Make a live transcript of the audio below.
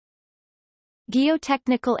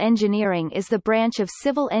Geotechnical engineering is the branch of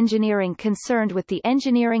civil engineering concerned with the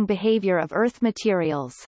engineering behavior of earth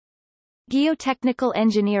materials. Geotechnical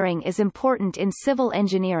engineering is important in civil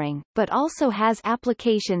engineering, but also has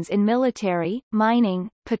applications in military, mining,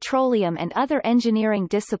 petroleum and other engineering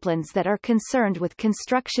disciplines that are concerned with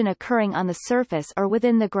construction occurring on the surface or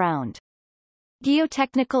within the ground.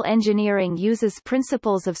 Geotechnical engineering uses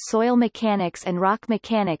principles of soil mechanics and rock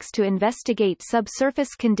mechanics to investigate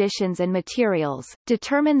subsurface conditions and materials,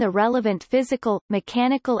 determine the relevant physical,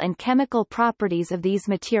 mechanical and chemical properties of these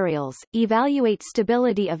materials, evaluate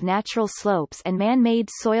stability of natural slopes and man-made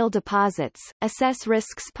soil deposits, assess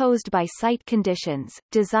risks posed by site conditions,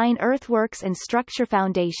 design earthworks and structure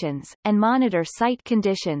foundations, and monitor site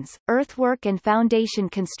conditions. Earthwork and foundation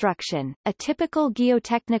construction. A typical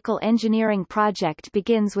geotechnical engineering project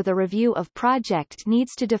begins with a review of project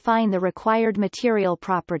needs to define the required material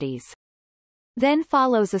properties. Then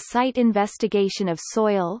follows a site investigation of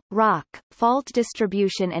soil, rock, fault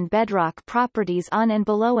distribution and bedrock properties on and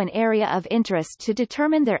below an area of interest to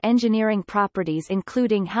determine their engineering properties,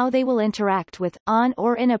 including how they will interact with, on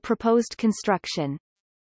or in a proposed construction.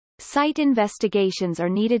 Site investigations are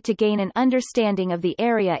needed to gain an understanding of the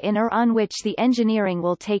area in or on which the engineering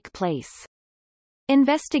will take place.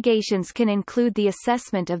 Investigations can include the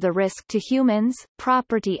assessment of the risk to humans,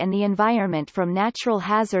 property and the environment from natural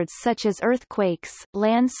hazards such as earthquakes,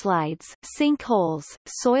 landslides, sinkholes,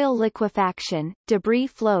 soil liquefaction, debris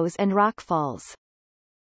flows and rockfalls.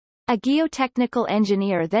 A geotechnical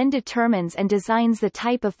engineer then determines and designs the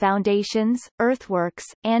type of foundations, earthworks,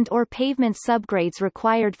 and/or pavement subgrades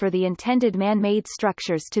required for the intended man-made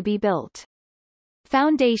structures to be built.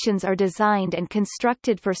 Foundations are designed and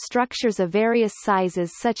constructed for structures of various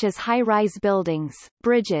sizes such as high-rise buildings,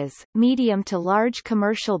 bridges, medium to large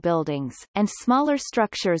commercial buildings, and smaller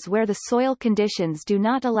structures where the soil conditions do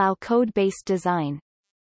not allow code-based design.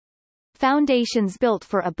 Foundations built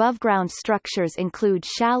for above-ground structures include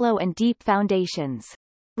shallow and deep foundations.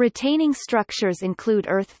 Retaining structures include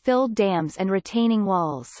earth-filled dams and retaining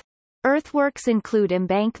walls. Earthworks include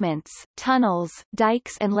embankments, tunnels,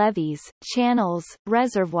 dikes and levees, channels,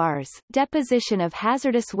 reservoirs, deposition of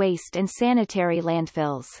hazardous waste and sanitary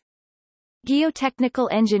landfills. Geotechnical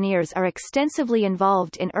engineers are extensively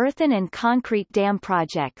involved in earthen and concrete dam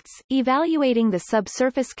projects, evaluating the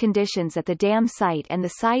subsurface conditions at the dam site and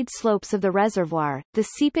the side slopes of the reservoir, the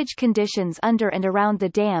seepage conditions under and around the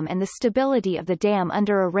dam and the stability of the dam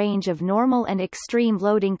under a range of normal and extreme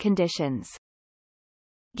loading conditions.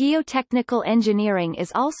 Geotechnical engineering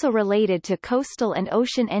is also related to coastal and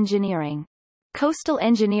ocean engineering. Coastal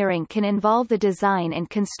engineering can involve the design and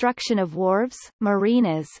construction of wharves,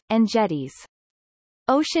 marinas, and jetties.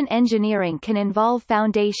 Ocean engineering can involve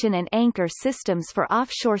foundation and anchor systems for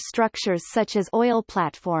offshore structures such as oil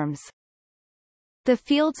platforms. The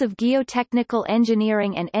fields of geotechnical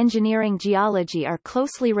engineering and engineering geology are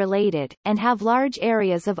closely related, and have large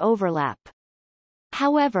areas of overlap.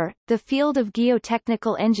 However, the field of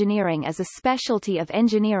geotechnical engineering is a specialty of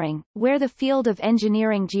engineering, where the field of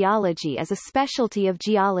engineering geology is a specialty of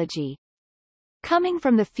geology. Coming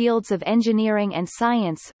from the fields of engineering and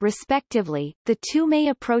science, respectively, the two may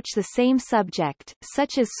approach the same subject,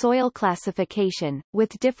 such as soil classification,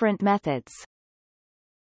 with different methods.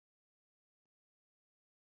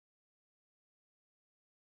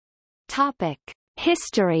 Topic: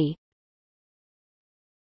 History.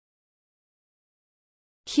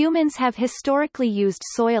 Humans have historically used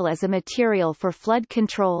soil as a material for flood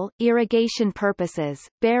control, irrigation purposes,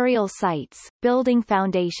 burial sites, building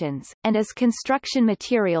foundations, and as construction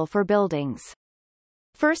material for buildings.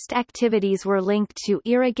 First activities were linked to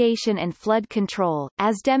irrigation and flood control,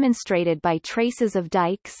 as demonstrated by traces of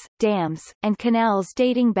dikes, dams, and canals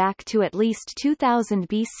dating back to at least 2000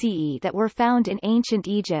 BCE that were found in ancient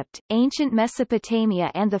Egypt, ancient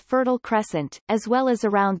Mesopotamia and the Fertile Crescent, as well as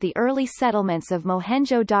around the early settlements of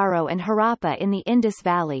Mohenjo-Daro and Harappa in the Indus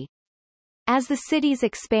Valley. As the cities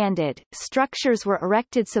expanded, structures were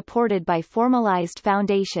erected supported by formalized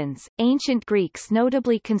foundations. Ancient Greeks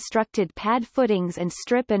notably constructed pad footings and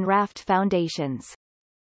strip and raft foundations.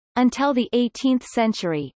 Until the 18th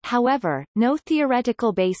century, however, no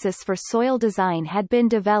theoretical basis for soil design had been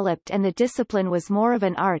developed and the discipline was more of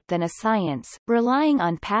an art than a science, relying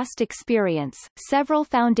on past experience. Several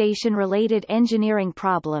foundation-related engineering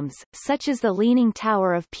problems, such as the Leaning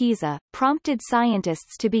Tower of Pisa, prompted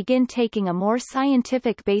scientists to begin taking a more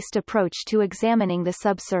scientific-based approach to examining the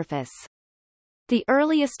subsurface. The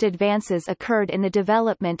earliest advances occurred in the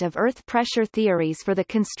development of earth pressure theories for the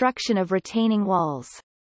construction of retaining walls.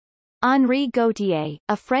 Henri Gautier,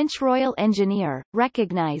 a French royal engineer,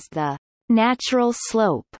 recognized the natural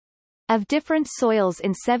slope of different soils in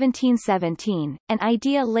 1717, an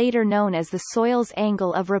idea later known as the soil's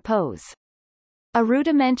angle of repose. A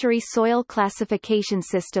rudimentary soil classification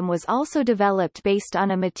system was also developed based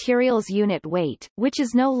on a material's unit weight, which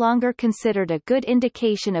is no longer considered a good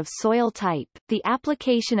indication of soil type. The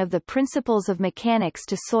application of the principles of mechanics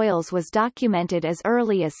to soils was documented as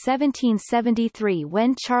early as 1773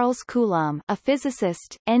 when Charles Coulomb, a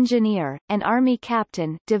physicist, engineer, and army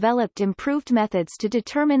captain, developed improved methods to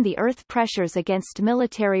determine the earth pressures against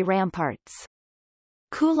military ramparts.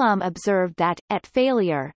 Coulomb observed that, at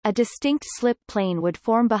failure, a distinct slip plane would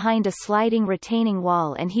form behind a sliding retaining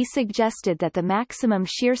wall, and he suggested that the maximum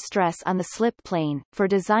shear stress on the slip plane, for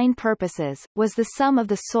design purposes, was the sum of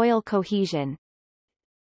the soil cohesion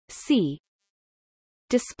C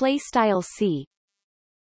C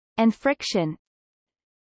and friction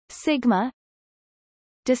sigma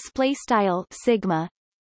sigma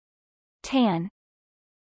tan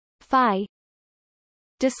phi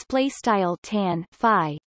tan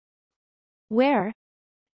phi, where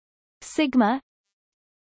sigma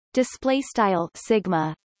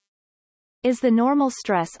sigma is the normal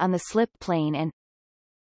stress on the slip plane and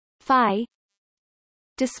phi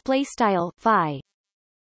phi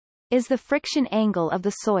is the friction angle of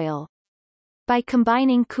the soil. By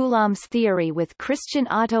combining Coulomb's theory with Christian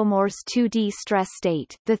Otto Mohr's 2D stress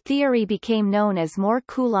state, the theory became known as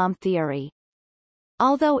Mohr-Coulomb theory.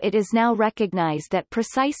 Although it is now recognized that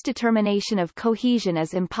precise determination of cohesion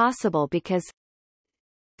is impossible because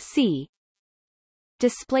C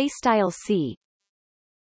C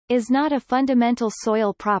is not a fundamental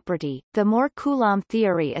soil property, the Mohr-Coulomb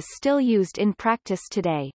theory is still used in practice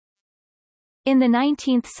today. In the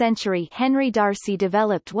 19th century, Henry Darcy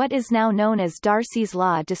developed what is now known as Darcy's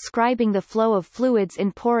law describing the flow of fluids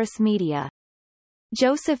in porous media.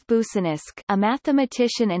 Joseph Boussinesq, a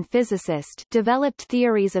mathematician and physicist, developed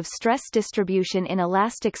theories of stress distribution in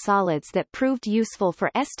elastic solids that proved useful for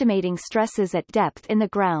estimating stresses at depth in the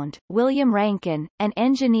ground. William Rankine, an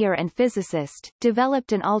engineer and physicist,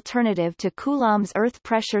 developed an alternative to Coulomb's earth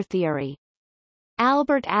pressure theory.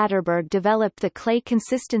 Albert Atterberg developed the clay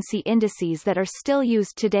consistency indices that are still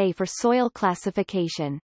used today for soil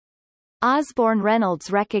classification. Osborne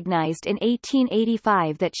Reynolds recognized in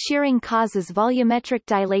 1885 that shearing causes volumetric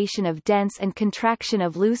dilation of dense and contraction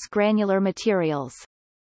of loose granular materials.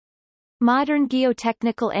 Modern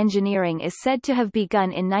geotechnical engineering is said to have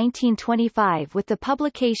begun in 1925 with the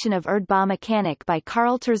publication of Erdbaumechanik by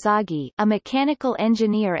Karl Terzaghi, a mechanical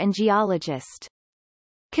engineer and geologist.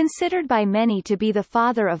 Considered by many to be the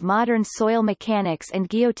father of modern soil mechanics and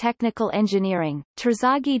geotechnical engineering,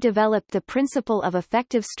 Terzaghi developed the principle of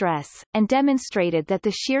effective stress, and demonstrated that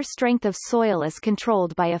the shear strength of soil is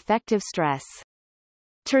controlled by effective stress.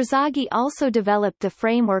 Terzaghi also developed the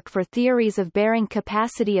framework for theories of bearing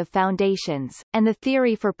capacity of foundations, and the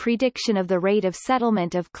theory for prediction of the rate of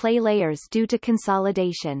settlement of clay layers due to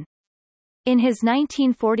consolidation. In his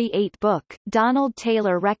 1948 book, Donald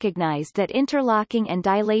Taylor recognized that interlocking and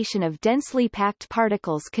dilation of densely packed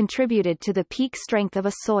particles contributed to the peak strength of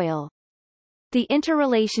a soil. The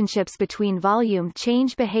interrelationships between volume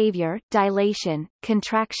change behavior, dilation,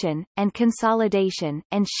 contraction, and consolidation,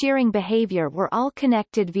 and shearing behavior were all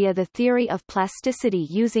connected via the theory of plasticity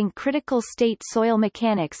using critical state soil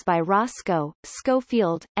mechanics by Roscoe,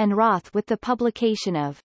 Schofield, and Roth, with the publication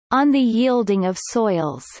of On the Yielding of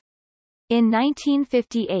Soils in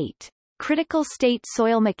 1958. Critical state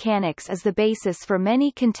soil mechanics is the basis for many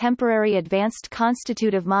contemporary advanced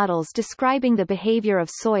constitutive models describing the behavior of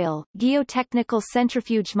soil. Geotechnical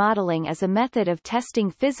centrifuge modeling is a method of testing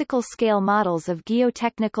physical scale models of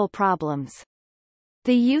geotechnical problems.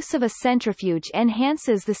 The use of a centrifuge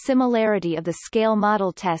enhances the similarity of the scale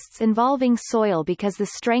model tests involving soil because the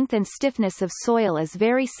strength and stiffness of soil is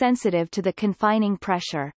very sensitive to the confining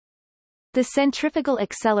pressure. The centrifugal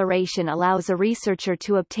acceleration allows a researcher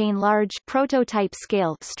to obtain large prototype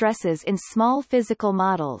scale stresses in small physical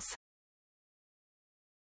models.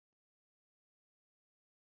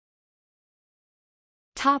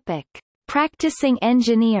 Topic: Practicing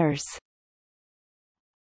engineers.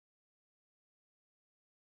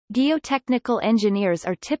 Geotechnical engineers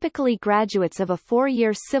are typically graduates of a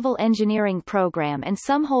 4-year civil engineering program, and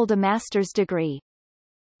some hold a master's degree.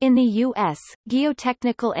 In the U.S.,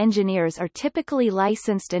 geotechnical engineers are typically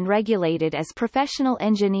licensed and regulated as professional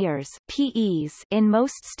engineers (PEs) in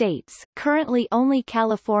most states. Currently only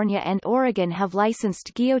California and Oregon have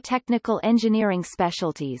licensed geotechnical engineering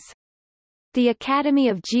specialties. The Academy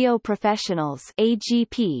of Geoprofessionals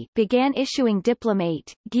 (AGP) began issuing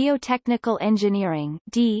Diplomate, Geotechnical Engineering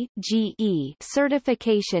 (DGE)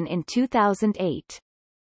 certification in 2008.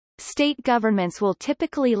 State governments will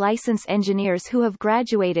typically license engineers who have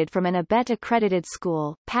graduated from an ABET-accredited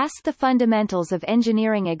school, passed the Fundamentals of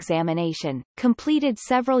Engineering examination, completed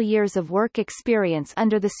several years of work experience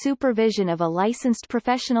under the supervision of a licensed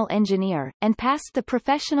professional engineer, and passed the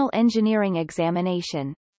Professional Engineering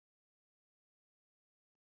examination.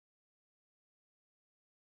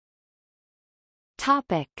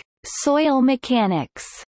 Topic: Soil mechanics.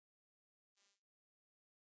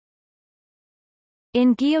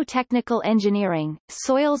 In geotechnical engineering,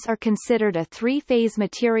 soils are considered a three-phase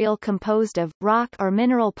material composed of, rock or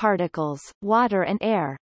mineral particles, water and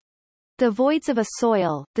air. The voids of a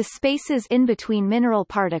soil, the spaces in between mineral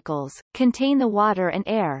particles, contain the water and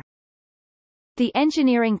air. The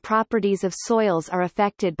engineering properties of soils are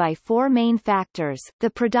affected by four main factors: the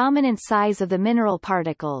predominant size of the mineral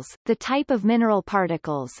particles, the type of mineral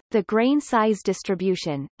particles, the grain size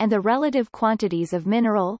distribution, and the relative quantities of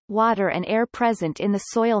mineral, water and air present in the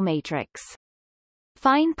soil matrix.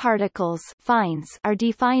 Fine particles, fines, are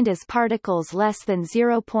defined as particles less than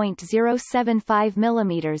 0.075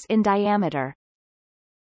 mm in diameter.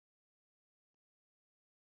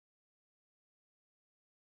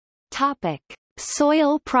 Topic: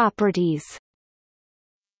 Soil properties.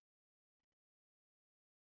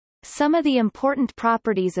 Some of the important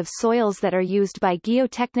properties of soils that are used by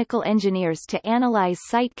geotechnical engineers to analyze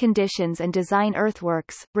site conditions and design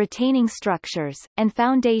earthworks, retaining structures, and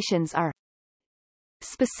foundations are: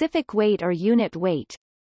 specific weight or unit weight,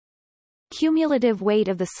 cumulative weight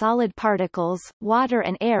of the solid particles, water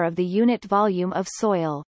and air of the unit volume of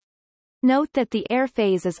soil. Note that the air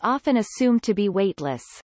phase is often assumed to be weightless.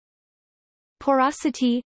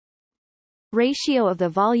 Porosity, ratio of the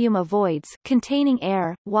volume of voids containing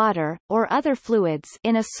air, water, or other fluids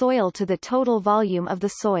in a soil to the total volume of the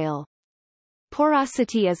soil.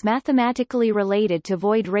 Porosity is mathematically related to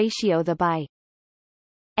void ratio. The by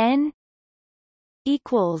N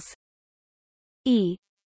equals E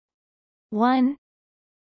 1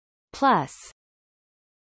 plus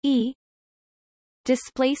E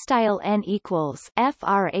display style N equals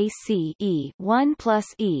frac E 1 plus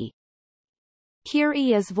E. Here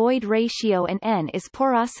E is void ratio and N is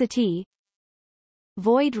porosity.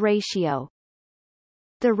 Void ratio,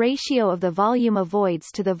 the ratio of the volume of voids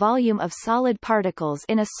to the volume of solid particles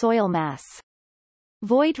in a soil mass.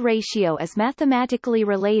 Void ratio is mathematically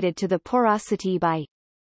related to the porosity by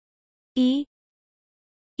E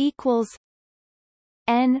equals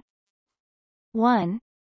N 1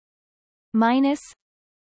 minus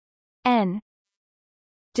N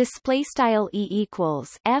display style E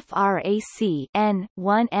equals frac N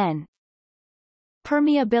 1 N.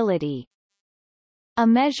 Permeability, a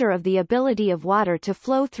measure of the ability of water to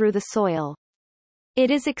flow through the soil.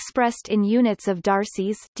 It is expressed in units of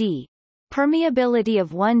Darcy's d. Permeability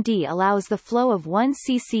of 1 d allows the flow of 1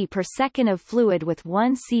 cc per second of fluid with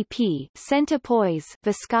 1 cp centipoise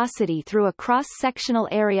viscosity through a cross-sectional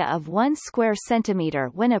area of 1 square centimeter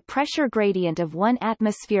when a pressure gradient of 1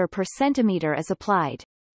 atmosphere per centimeter is applied.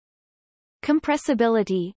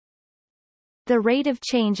 Compressibility, the rate of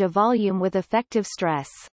change of volume with effective stress.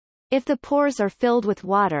 If the pores are filled with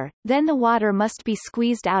water, then the water must be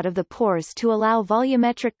squeezed out of the pores to allow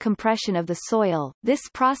volumetric compression of the soil. This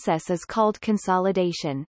process is called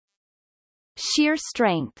consolidation. Shear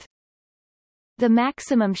strength, the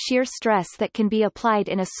maximum shear stress that can be applied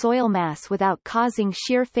in a soil mass without causing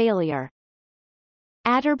shear failure.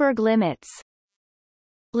 Atterberg limits,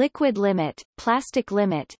 liquid limit, plastic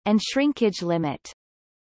limit, and shrinkage limit.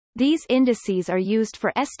 These indices are used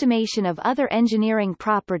for estimation of other engineering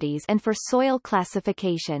properties and for soil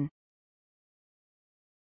classification.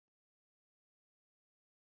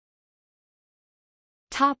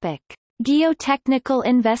 Topic: Geotechnical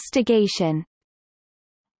investigation.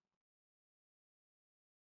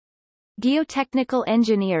 Geotechnical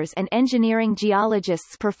engineers and engineering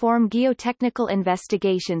geologists perform geotechnical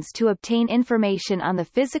investigations to obtain information on the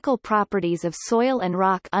physical properties of soil and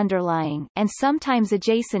rock underlying, and sometimes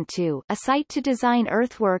adjacent to, a site to design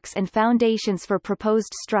earthworks and foundations for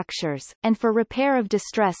proposed structures, and for repair of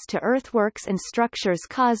distress to earthworks and structures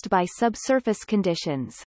caused by subsurface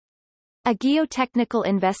conditions. A geotechnical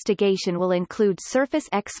investigation will include surface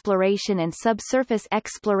exploration and subsurface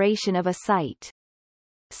exploration of a site.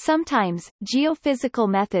 Sometimes, geophysical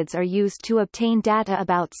methods are used to obtain data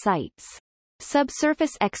about sites.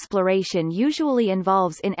 Subsurface exploration usually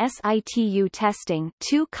involves in situ testing.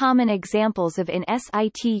 Two common examples of in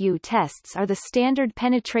situ tests are the standard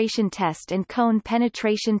penetration test and cone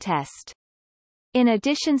penetration test. In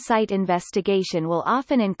addition, site investigation will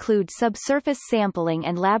often include subsurface sampling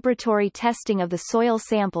and laboratory testing of the soil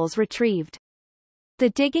samples retrieved. The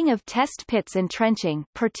digging of test pits and trenching,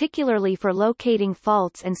 particularly for locating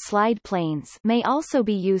faults and slide planes, may also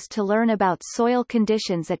be used to learn about soil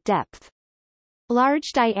conditions at depth. Large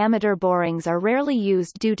diameter borings are rarely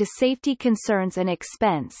used due to safety concerns and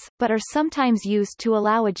expense, but are sometimes used to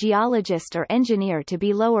allow a geologist or engineer to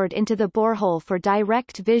be lowered into the borehole for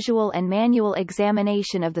direct visual and manual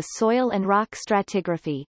examination of the soil and rock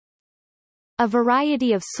stratigraphy. A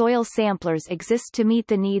variety of soil samplers exist to meet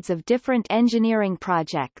the needs of different engineering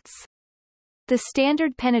projects. The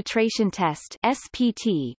Standard Penetration Test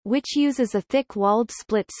 (SPT), which uses a thick-walled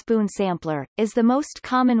split spoon sampler, is the most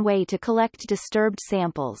common way to collect disturbed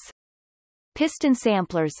samples. Piston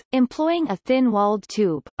samplers, employing a thin-walled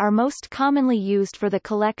tube, are most commonly used for the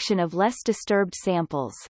collection of less disturbed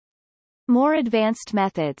samples. More advanced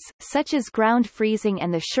methods, such as ground freezing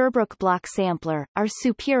and the Sherbrooke block sampler, are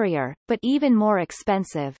superior, but even more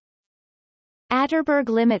expensive. Atterberg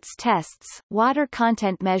limits tests, water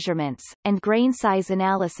content measurements, and grain size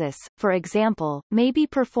analysis, for example, may be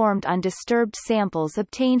performed on disturbed samples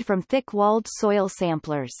obtained from thick-walled soil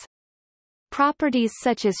samplers. Properties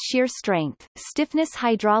such as shear strength, stiffness,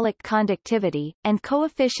 hydraulic conductivity, and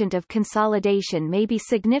coefficient of consolidation may be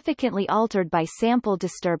significantly altered by sample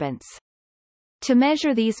disturbance. To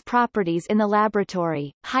measure these properties in the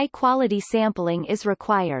laboratory, high-quality sampling is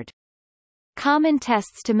required. Common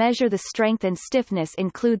tests to measure the strength and stiffness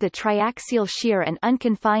include the triaxial shear and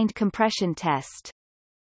unconfined compression test.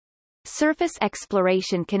 Surface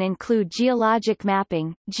exploration can include geologic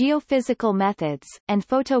mapping, geophysical methods, and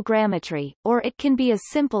photogrammetry, or it can be as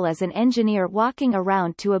simple as an engineer walking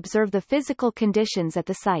around to observe the physical conditions at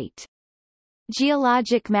the site.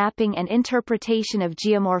 Geologic mapping and interpretation of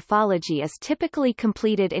geomorphology is typically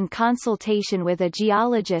completed in consultation with a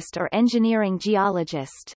geologist or engineering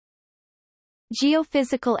geologist.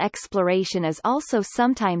 Geophysical exploration is also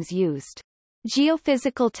sometimes used.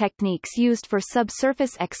 Geophysical techniques used for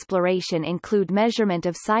subsurface exploration include measurement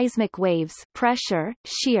of seismic waves, pressure,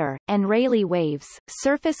 shear, and Rayleigh waves,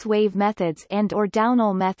 surface wave methods and/or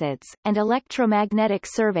downhole methods, and electromagnetic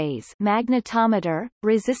surveys, magnetometer,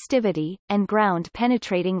 resistivity, and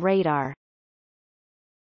ground-penetrating radar.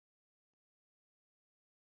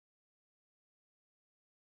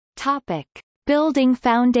 Topic: Building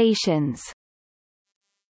foundations.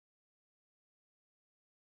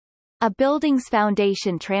 A building's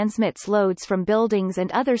foundation transmits loads from buildings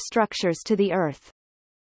and other structures to the earth.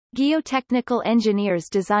 Geotechnical engineers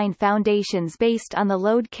design foundations based on the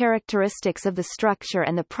load characteristics of the structure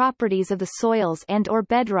and the properties of the soils and/or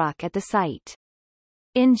bedrock at the site.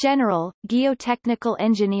 In general, geotechnical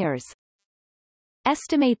engineers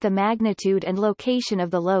estimate the magnitude and location of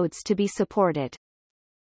the loads to be supported.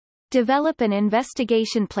 Develop an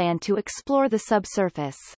investigation plan to explore the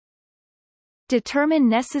subsurface. Determine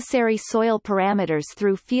necessary soil parameters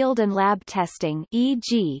through field and lab testing,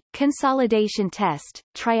 e.g., consolidation test,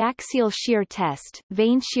 triaxial shear test,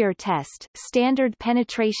 vane shear test, standard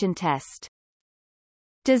penetration test.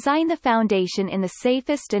 Design the foundation in the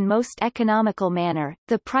safest and most economical manner.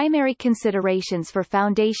 The primary considerations for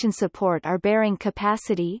foundation support are bearing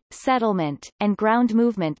capacity, settlement, and ground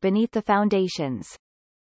movement beneath the foundations.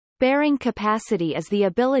 Bearing capacity is the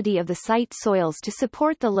ability of the site soils to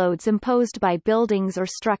support the loads imposed by buildings or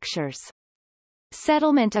structures.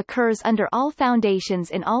 Settlement occurs under all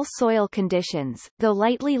foundations in all soil conditions, though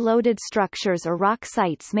lightly loaded structures or rock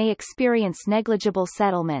sites may experience negligible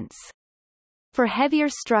settlements. For heavier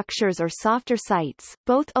structures or softer sites,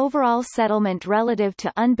 both overall settlement relative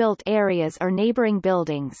to unbuilt areas or neighboring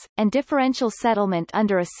buildings, and differential settlement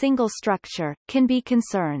under a single structure, can be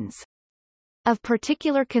concerns. Of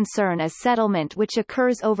particular concern is settlement which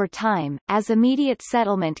occurs over time, as immediate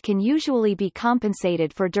settlement can usually be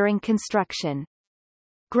compensated for during construction.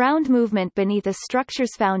 Ground movement beneath a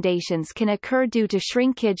structure's foundations can occur due to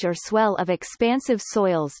shrinkage or swell of expansive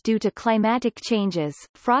soils due to climatic changes,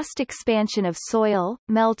 frost expansion of soil,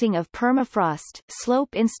 melting of permafrost,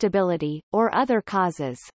 slope instability, or other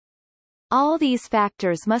causes. All these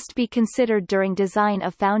factors must be considered during design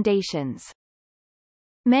of foundations.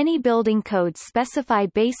 Many building codes specify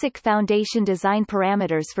basic foundation design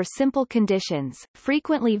parameters for simple conditions,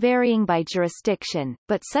 frequently varying by jurisdiction,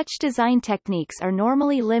 but such design techniques are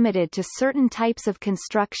normally limited to certain types of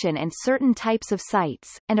construction and certain types of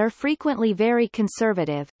sites, and are frequently very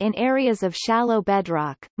conservative. In areas of shallow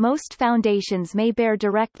bedrock, most foundations may bear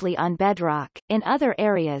directly on bedrock. In other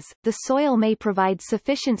areas, the soil may provide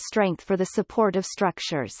sufficient strength for the support of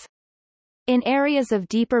structures. In areas of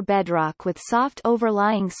deeper bedrock with soft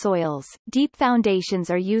overlying soils, deep foundations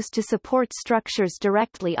are used to support structures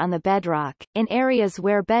directly on the bedrock. In areas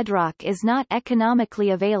where bedrock is not economically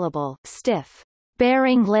available, stiff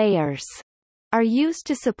bearing layers are used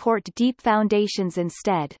to support deep foundations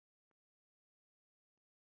instead.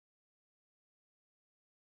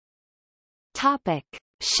 Topic: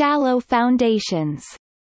 Shallow foundations.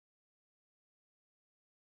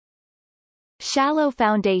 Shallow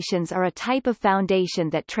foundations are a type of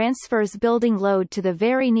foundation that transfers building load to the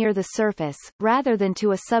very near the surface, rather than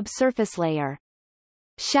to a subsurface layer.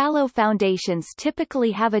 Shallow foundations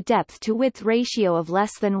typically have a depth-to-width ratio of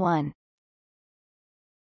less than 1.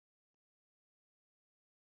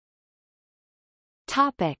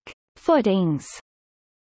 Topic: Footings.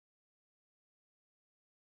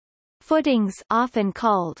 Footings, often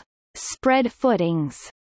called spread footings,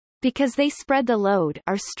 because they spread the load,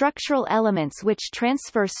 are structural elements which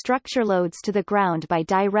transfer structure loads to the ground by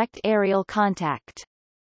direct aerial contact.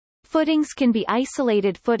 Footings can be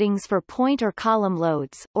isolated footings for point or column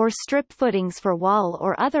loads, or strip footings for wall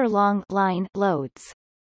or other long line loads.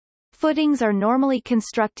 Footings are normally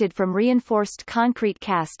constructed from reinforced concrete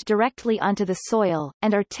cast directly onto the soil,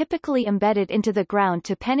 and are typically embedded into the ground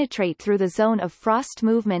to penetrate through the zone of frost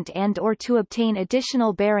movement and/or to obtain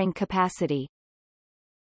additional bearing capacity.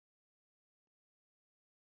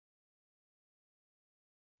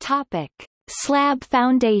 Topic: Slab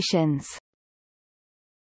foundations.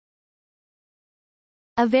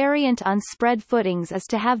 A variant on spread footings is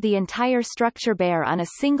to have the entire structure bear on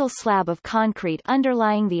a single slab of concrete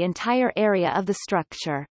underlying the entire area of the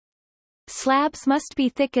structure. Slabs must be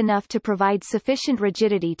thick enough to provide sufficient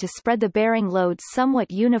rigidity to spread the bearing loads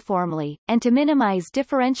somewhat uniformly, and to minimize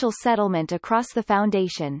differential settlement across the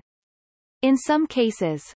foundation. In some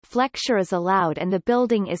cases, flexure is allowed and the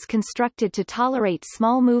building is constructed to tolerate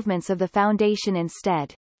small movements of the foundation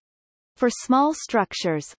instead. For small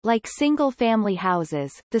structures, like single-family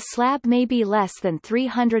houses, the slab may be less than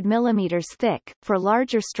 300 mm thick. For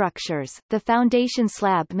larger structures, the foundation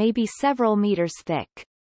slab may be several meters thick.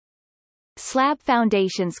 Slab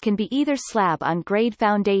foundations can be either slab-on-grade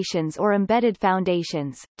foundations or embedded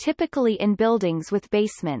foundations, typically in buildings with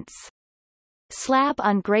basements.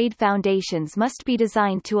 Slab-on-grade foundations must be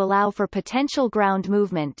designed to allow for potential ground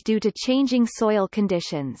movement due to changing soil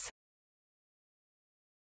conditions.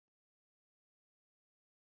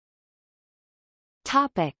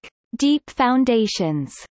 Topic: Deep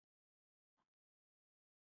foundations.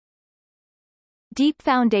 Deep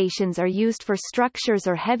foundations are used for structures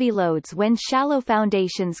or heavy loads when shallow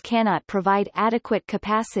foundations cannot provide adequate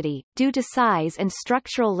capacity, due to size and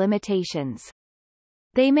structural limitations.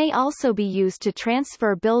 They may also be used to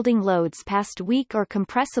transfer building loads past weak or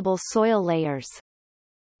compressible soil layers.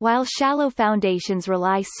 While shallow foundations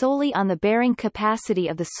rely solely on the bearing capacity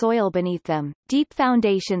of the soil beneath them, deep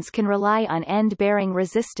foundations can rely on end-bearing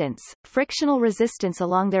resistance, frictional resistance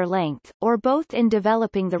along their length, or both in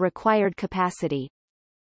developing the required capacity.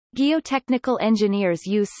 Geotechnical engineers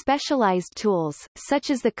use specialized tools, such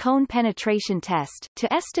as the cone penetration test,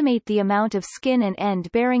 to estimate the amount of skin and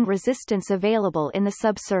end-bearing resistance available in the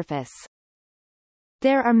subsurface.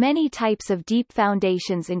 There are many types of deep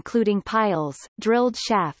foundations including piles, drilled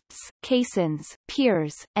shafts, caissons,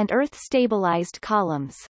 piers, and earth-stabilized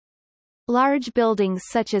columns. Large buildings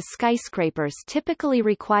such as skyscrapers typically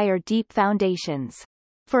require deep foundations.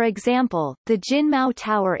 For example, the Jinmao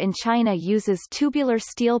Tower in China uses tubular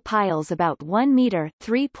steel piles about 1 meter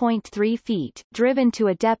 (3.3 feet) driven to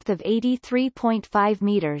a depth of 83.5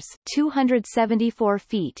 meters (274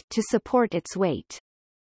 feet) to support its weight.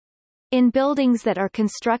 In buildings that are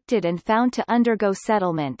constructed and found to undergo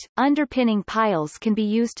settlement, underpinning piles can be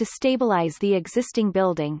used to stabilize the existing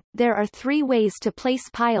building. There are 3 ways to place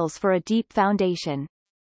piles for a deep foundation.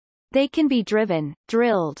 They can be driven,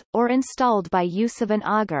 drilled, or installed by use of an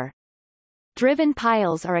auger. Driven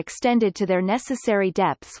piles are extended to their necessary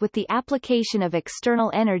depths with the application of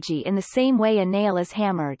external energy in the same way a nail is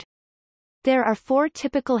hammered. There are 4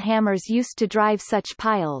 typical hammers used to drive such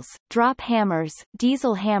piles: drop hammers,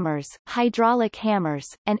 diesel hammers, hydraulic hammers,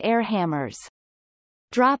 and air hammers.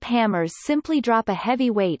 Drop hammers simply drop a heavy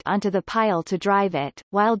weight onto the pile to drive it,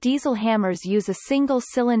 while diesel hammers use a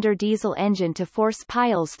single-cylinder diesel engine to force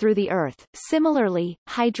piles through the earth. Similarly,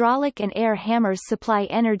 hydraulic and air hammers supply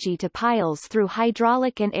energy to piles through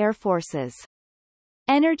hydraulic and air forces.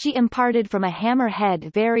 Energy imparted from a hammer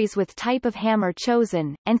head varies with type of hammer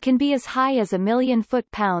chosen, and can be as high as 1,000,000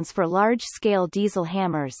 foot-pounds for large-scale diesel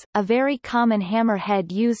hammers, a very common hammer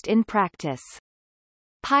head used in practice.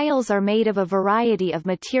 Piles are made of a variety of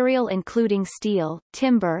material including steel,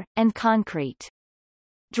 timber, and concrete.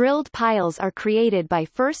 Drilled piles are created by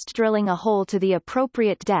first drilling a hole to the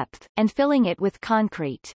appropriate depth, and filling it with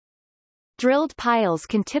concrete. Drilled piles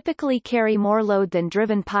can typically carry more load than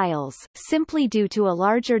driven piles, simply due to a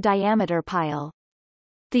larger diameter pile.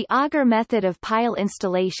 The auger method of pile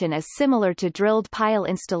installation is similar to drilled pile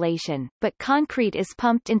installation, but concrete is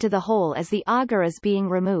pumped into the hole as the auger is being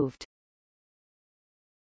removed.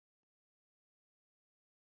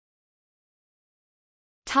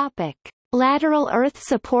 Topic: Lateral earth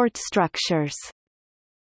support structures.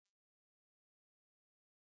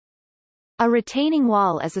 A retaining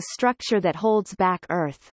wall is a structure that holds back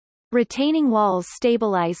earth. Retaining walls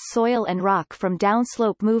stabilize soil and rock from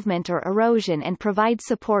downslope movement or erosion and provide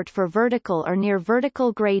support for vertical or near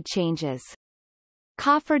vertical grade changes.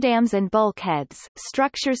 Cofferdams and bulkheads,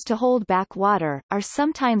 structures to hold back water, are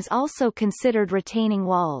sometimes also considered retaining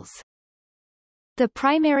walls. The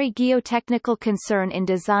primary geotechnical concern in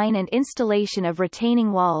design and installation of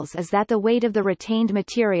retaining walls is that the weight of the retained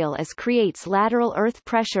material creates lateral earth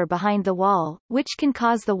pressure behind the wall, which can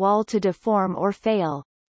cause the wall to deform or fail.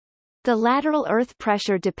 The lateral earth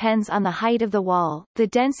pressure depends on the height of the wall, the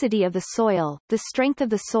density of the soil, the strength of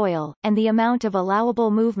the soil, and the amount of allowable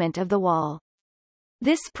movement of the wall.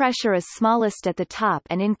 This pressure is smallest at the top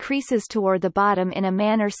and increases toward the bottom in a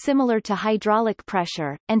manner similar to hydraulic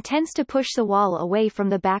pressure, and tends to push the wall away from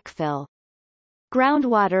the backfill.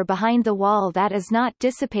 Groundwater behind the wall that is not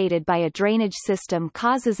dissipated by a drainage system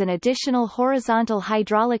causes an additional horizontal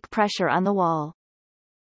hydraulic pressure on the wall.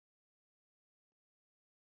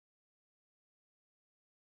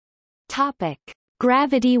 Topic: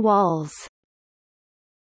 Gravity walls.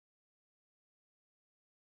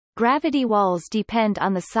 Gravity walls depend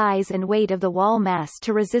on the size and weight of the wall mass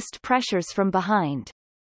to resist pressures from behind.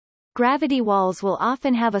 Gravity walls will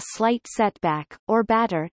often have a slight setback, or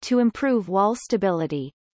batter, to improve wall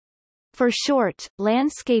stability. For short,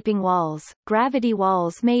 landscaping walls, gravity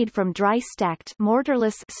walls made from dry-stacked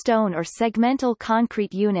mortarless stone or segmental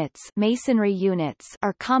concrete units, masonry units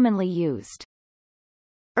are commonly used.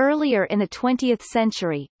 Earlier in the 20th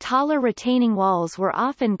century, taller retaining walls were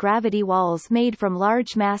often gravity walls made from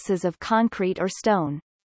large masses of concrete or stone.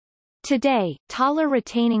 Today, taller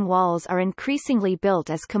retaining walls are increasingly built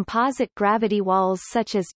as composite gravity walls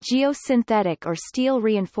such as, geosynthetic or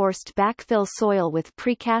steel-reinforced backfill soil with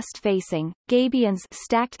precast facing, gabions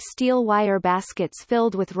stacked steel wire baskets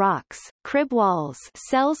filled with rocks, crib walls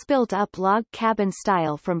cells built up log cabin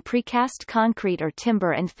style from precast concrete or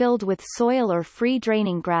timber and filled with soil or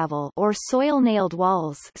free-draining gravel, or soil-nailed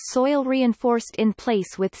walls soil reinforced in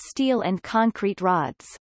place with steel and concrete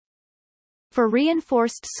rods. For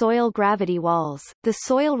reinforced soil gravity walls, the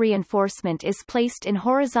soil reinforcement is placed in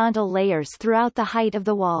horizontal layers throughout the height of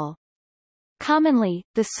the wall. Commonly,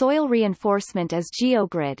 the soil reinforcement is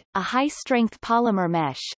geogrid, a high-strength polymer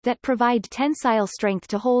mesh, that provide tensile strength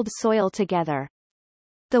to hold soil together.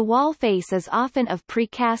 The wall face is often of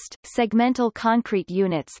precast, segmental concrete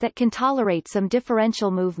units that can tolerate some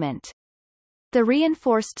differential movement. The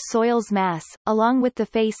reinforced soil's mass, along with the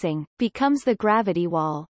facing, becomes the gravity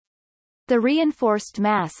wall. The reinforced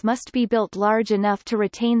mass must be built large enough to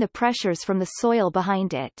retain the pressures from the soil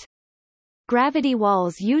behind it. Gravity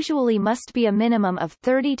walls usually must be a minimum of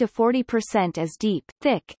 30 to 40% as deep,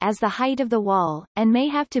 thick as the height of the wall, and may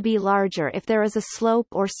have to be larger if there is a slope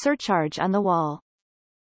or surcharge on the wall.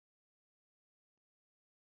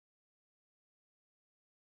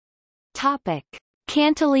 Topic: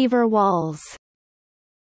 Cantilever walls.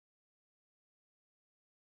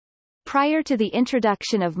 Prior to the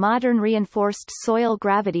introduction of modern reinforced soil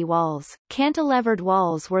gravity walls, cantilevered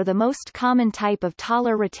walls were the most common type of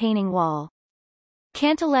taller retaining wall.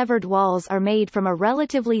 Cantilevered walls are made from a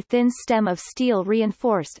relatively thin stem of steel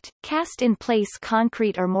reinforced, cast-in-place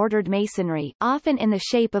concrete or mortared masonry, often in the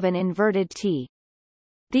shape of an inverted T.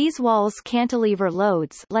 These walls cantilever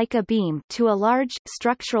loads like a beam to a large,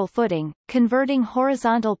 structural footing, converting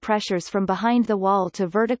horizontal pressures from behind the wall to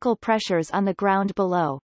vertical pressures on the ground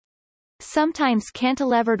below. Sometimes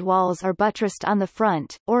cantilevered walls are buttressed on the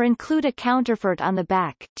front, or include a counterfort on the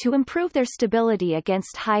back, to improve their stability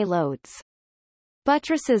against high loads.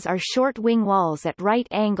 Buttresses are short wing walls at right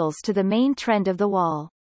angles to the main trend of the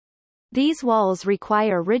wall. These walls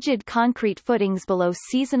require rigid concrete footings below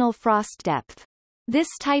seasonal frost depth. This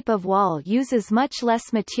type of wall uses much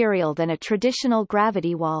less material than a traditional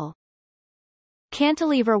gravity wall.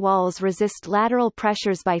 Cantilever walls resist lateral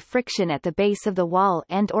pressures by friction at the base of the wall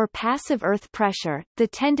and/or passive earth pressure, the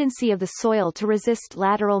tendency of the soil to resist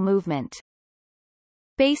lateral movement.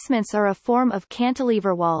 Basements are a form of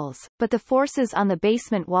cantilever walls, but the forces on the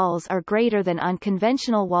basement walls are greater than on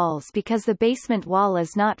conventional walls because the basement wall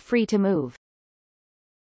is not free to move.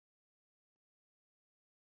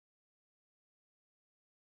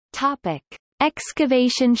 Topic: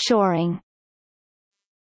 Excavation shoring.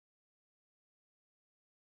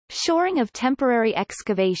 Shoring of temporary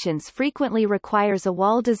excavations frequently requires a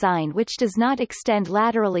wall design which does not extend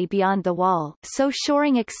laterally beyond the wall, so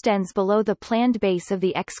shoring extends below the planned base of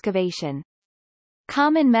the excavation.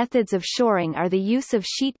 Common methods of shoring are the use of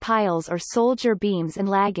sheet piles or soldier beams and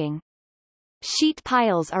lagging. Sheet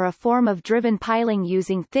piles are a form of driven piling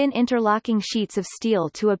using thin interlocking sheets of steel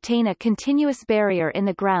to obtain a continuous barrier in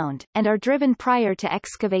the ground, and are driven prior to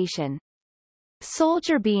excavation.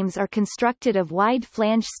 Soldier beams are constructed of wide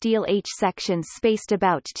flange steel H-sections spaced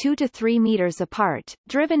about 2 to 3 meters apart,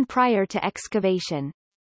 driven prior to excavation.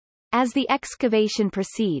 As the excavation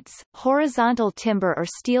proceeds, horizontal timber or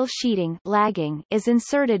steel sheeting lagging is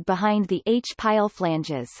inserted behind the H-pile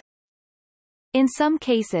flanges. In some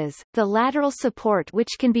cases, the lateral support which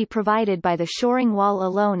can be provided by the shoring wall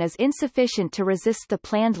alone is insufficient to resist the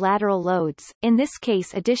planned lateral loads. In this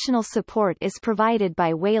case, additional support is provided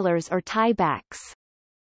by whalers or tiebacks.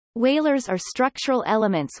 Whalers are structural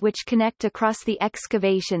elements which connect across the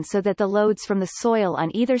excavation so that the loads from the soil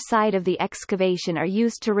on either side of the excavation are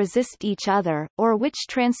used to resist each other, or which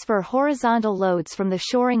transfer horizontal loads from the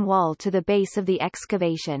shoring wall to the base of the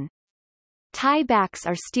excavation. Tiebacks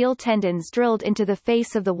are steel tendons drilled into the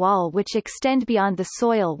face of the wall which extend beyond the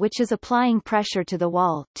soil, which is applying pressure to the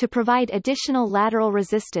wall, to provide additional lateral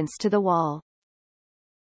resistance to the wall.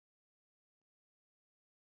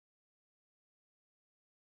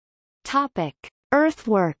 Topic: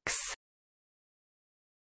 Earthworks.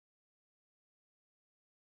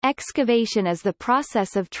 Excavation is the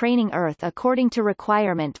process of training earth according to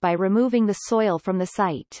requirement by removing the soil from the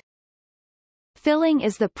site. Filling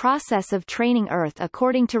is the process of training earth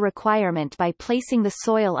according to requirement by placing the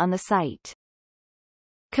soil on the site.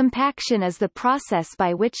 Compaction is the process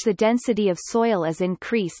by which the density of soil is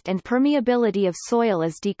increased and permeability of soil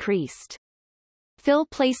is decreased. Fill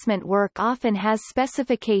placement work often has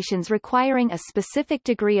specifications requiring a specific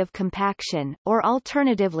degree of compaction, or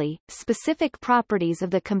alternatively, specific properties of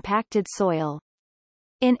the compacted soil.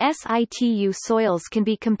 In situ, soils can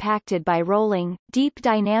be compacted by rolling, deep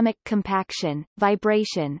dynamic compaction,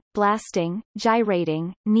 vibration, blasting,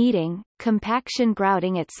 gyrating, kneading, compaction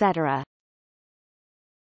grouting, etc.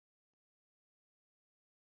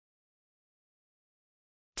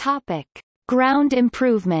 Topic: Ground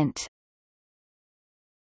improvement.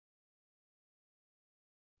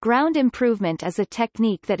 Ground improvement is a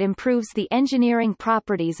technique that improves the engineering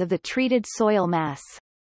properties of the treated soil mass.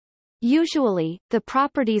 Usually, the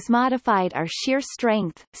properties modified are shear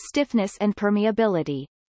strength, stiffness and permeability.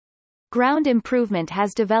 Ground improvement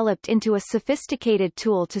has developed into a sophisticated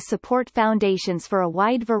tool to support foundations for a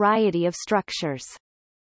wide variety of structures.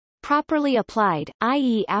 Properly applied,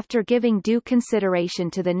 i.e. after giving due consideration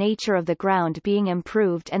to the nature of the ground being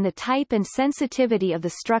improved and the type and sensitivity of the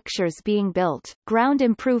structures being built, ground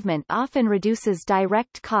improvement often reduces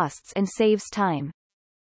direct costs and saves time.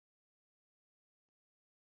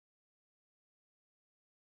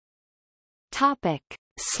 Topic: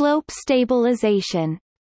 Slope stabilization.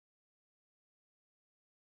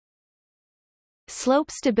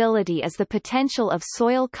 Slope stability is the potential of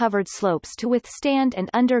soil-covered slopes to withstand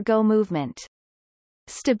and undergo movement.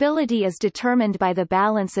 Stability is determined by the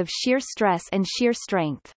balance of shear stress and shear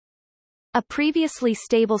strength. A previously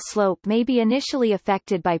stable slope may be initially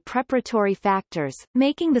affected by preparatory factors,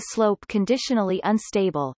 making the slope conditionally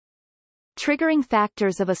unstable. Triggering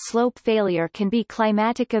factors of a slope failure can be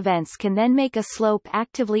climatic events can then make a slope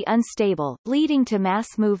actively unstable, leading to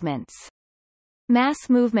mass movements. Mass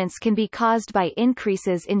movements can be caused by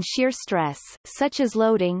increases in shear stress, such as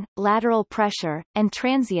loading, lateral pressure, and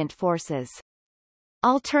transient forces.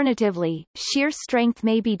 Alternatively, shear strength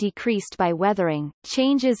may be decreased by weathering,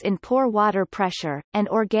 changes in pore water pressure, and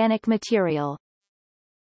organic material.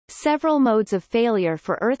 Several modes of failure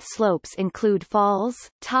for earth slopes include falls,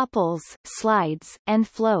 topples, slides, and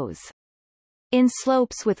flows. In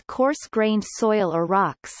slopes with coarse-grained soil or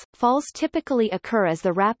rocks, falls typically occur as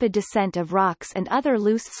the rapid descent of rocks and other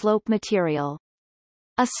loose slope material.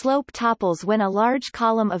 A slope topples when a large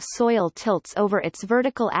column of soil tilts over its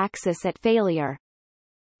vertical axis at failure.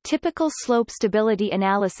 Typical slope stability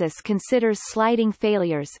analysis considers sliding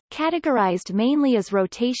failures, categorized mainly as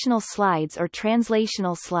rotational slides or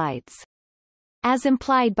translational slides. As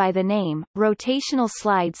implied by the name, rotational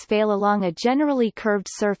slides fail along a generally curved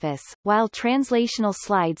surface, while translational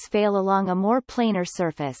slides fail along a more planar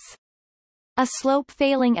surface. A slope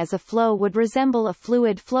failing as a flow would resemble a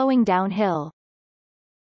fluid flowing downhill.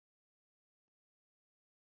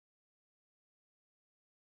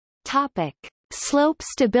 Topic: Slope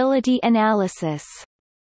stability analysis.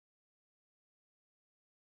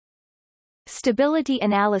 Stability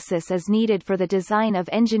analysis is needed for the design of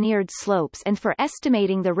engineered slopes and for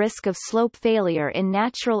estimating the risk of slope failure in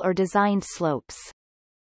natural or designed slopes.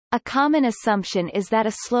 A common assumption is that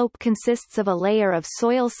a slope consists of a layer of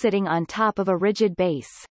soil sitting on top of a rigid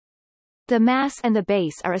base. The mass and the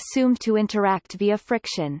base are assumed to interact via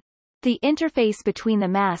friction. The interface between the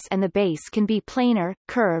mass and the base can be planar,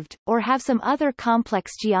 curved, or have some other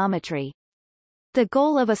complex geometry. The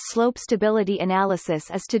goal of a slope stability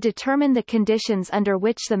analysis is to determine the conditions under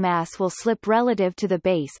which the mass will slip relative to the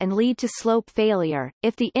base and lead to slope failure.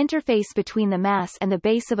 If the interface between the mass and the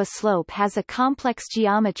base of a slope has a complex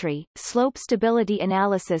geometry, slope stability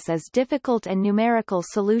analysis is difficult and numerical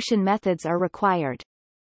solution methods are required.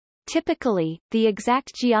 Typically, the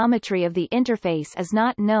exact geometry of the interface is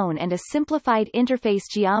not known and a simplified interface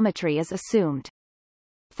geometry is assumed.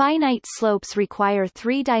 Finite slopes require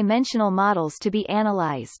three-dimensional models to be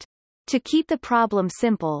analyzed. To keep the problem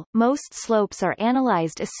simple, most slopes are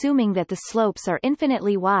analyzed assuming that the slopes are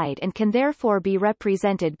infinitely wide and can therefore be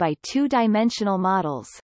represented by two-dimensional models.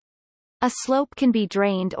 A slope can be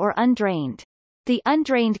drained or undrained. The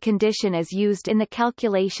undrained condition is used in the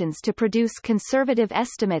calculations to produce conservative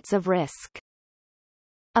estimates of risk.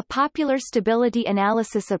 A popular stability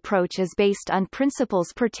analysis approach is based on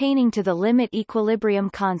principles pertaining to the limit equilibrium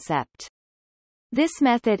concept. This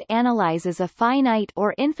method analyzes a finite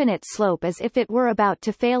or infinite slope as if it were about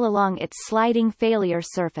to fail along its sliding failure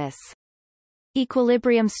surface.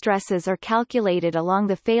 Equilibrium stresses are calculated along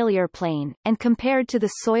the failure plane, and compared to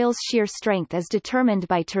the soil's shear strength as determined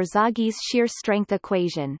by Terzaghis shear strength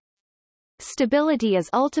equation. Stability is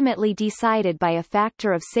ultimately decided by a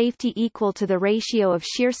factor of safety equal to the ratio of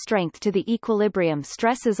shear strength to the equilibrium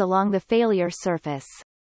stresses along the failure surface.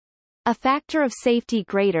 A factor of safety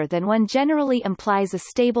greater than 1 generally implies a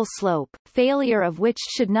stable slope, failure of which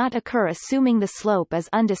should not occur assuming the slope is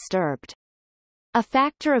undisturbed. A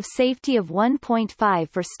factor of safety of 1.5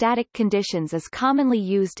 for static conditions is commonly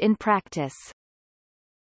used in practice.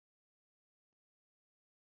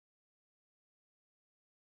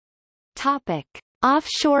 Topic: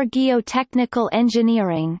 Offshore geotechnical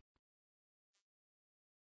engineering.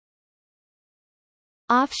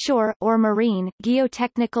 Offshore, or marine,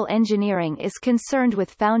 geotechnical engineering is concerned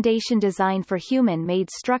with foundation design for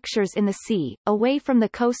human-made structures in the sea, away from the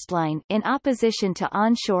coastline, in opposition to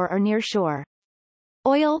onshore or nearshore.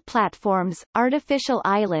 Oil platforms, artificial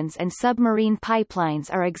islands and submarine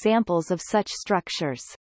pipelines are examples of such structures.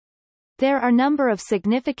 There are a number of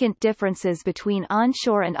significant differences between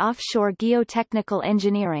onshore and offshore geotechnical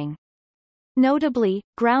engineering. Notably,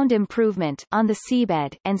 ground improvement on the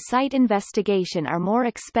seabed and site investigation are more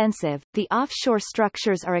expensive, the offshore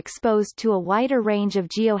structures are exposed to a wider range of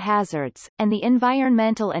geohazards, and the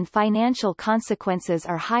environmental and financial consequences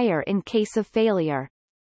are higher in case of failure.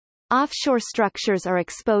 Offshore structures are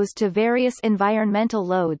exposed to various environmental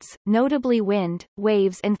loads, notably wind,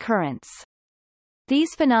 waves and currents.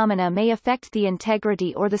 These phenomena may affect the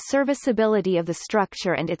integrity or the serviceability of the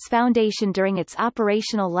structure and its foundation during its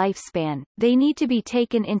operational lifespan. They need to be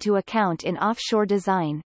taken into account in offshore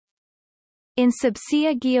design. In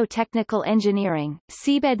subsea geotechnical engineering,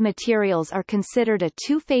 seabed materials are considered a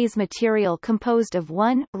two-phase material composed of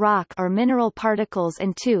 1, rock or mineral particles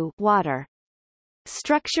and 2, water.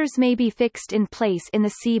 Structures may be fixed in place in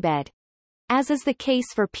the seabed, as is the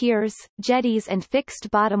case for piers, jetties and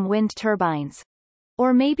fixed-bottom wind turbines,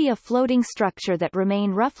 or may be a floating structure that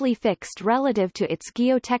remain roughly fixed relative to its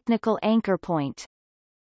geotechnical anchor point.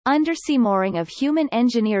 Undersea mooring of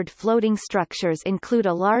human-engineered floating structures include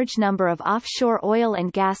a large number of offshore oil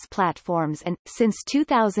and gas platforms and, since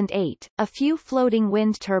 2008, a few floating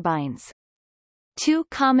wind turbines. Two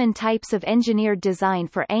common types of engineered design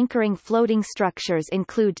for anchoring floating structures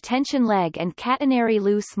include tension leg and catenary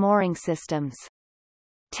loose mooring systems.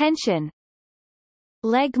 Tension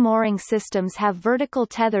leg mooring systems have vertical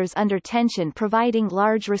tethers under tension providing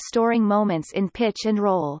large restoring moments in pitch and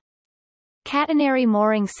roll. Catenary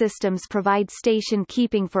mooring systems provide station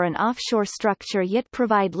keeping for an offshore structure yet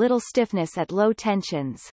provide little stiffness at low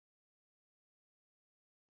tensions.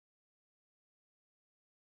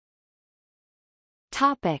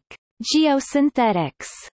 Topic: Geosynthetics.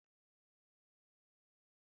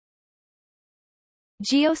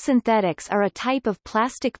 Geosynthetics are a type of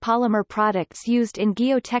plastic polymer products used in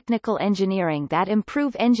geotechnical engineering that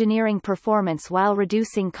improve engineering performance while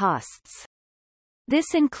reducing costs.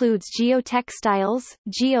 This includes geotextiles,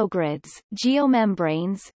 geogrids,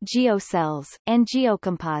 geomembranes, geocells, and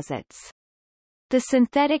geocomposites. The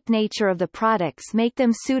synthetic nature of the products make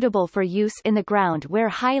them suitable for use in the ground where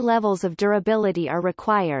high levels of durability are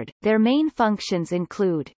required. Their main functions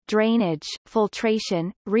include drainage,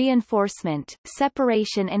 filtration, reinforcement,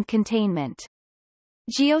 separation and containment.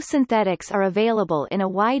 Geosynthetics are available in a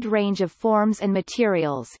wide range of forms and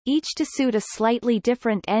materials, each to suit a slightly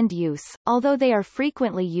different end use, although they are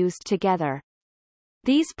frequently used together.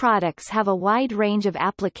 These products have a wide range of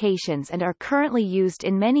applications and are currently used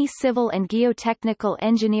in many civil and geotechnical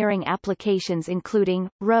engineering applications including,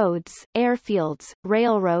 roads, airfields,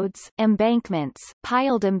 railroads, embankments,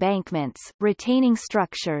 piled embankments, retaining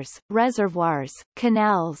structures, reservoirs,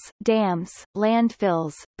 canals, dams,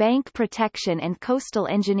 landfills, bank protection and coastal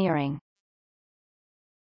engineering.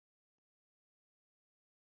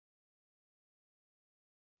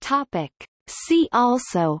 Topic. See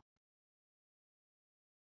also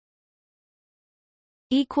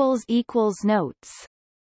Notes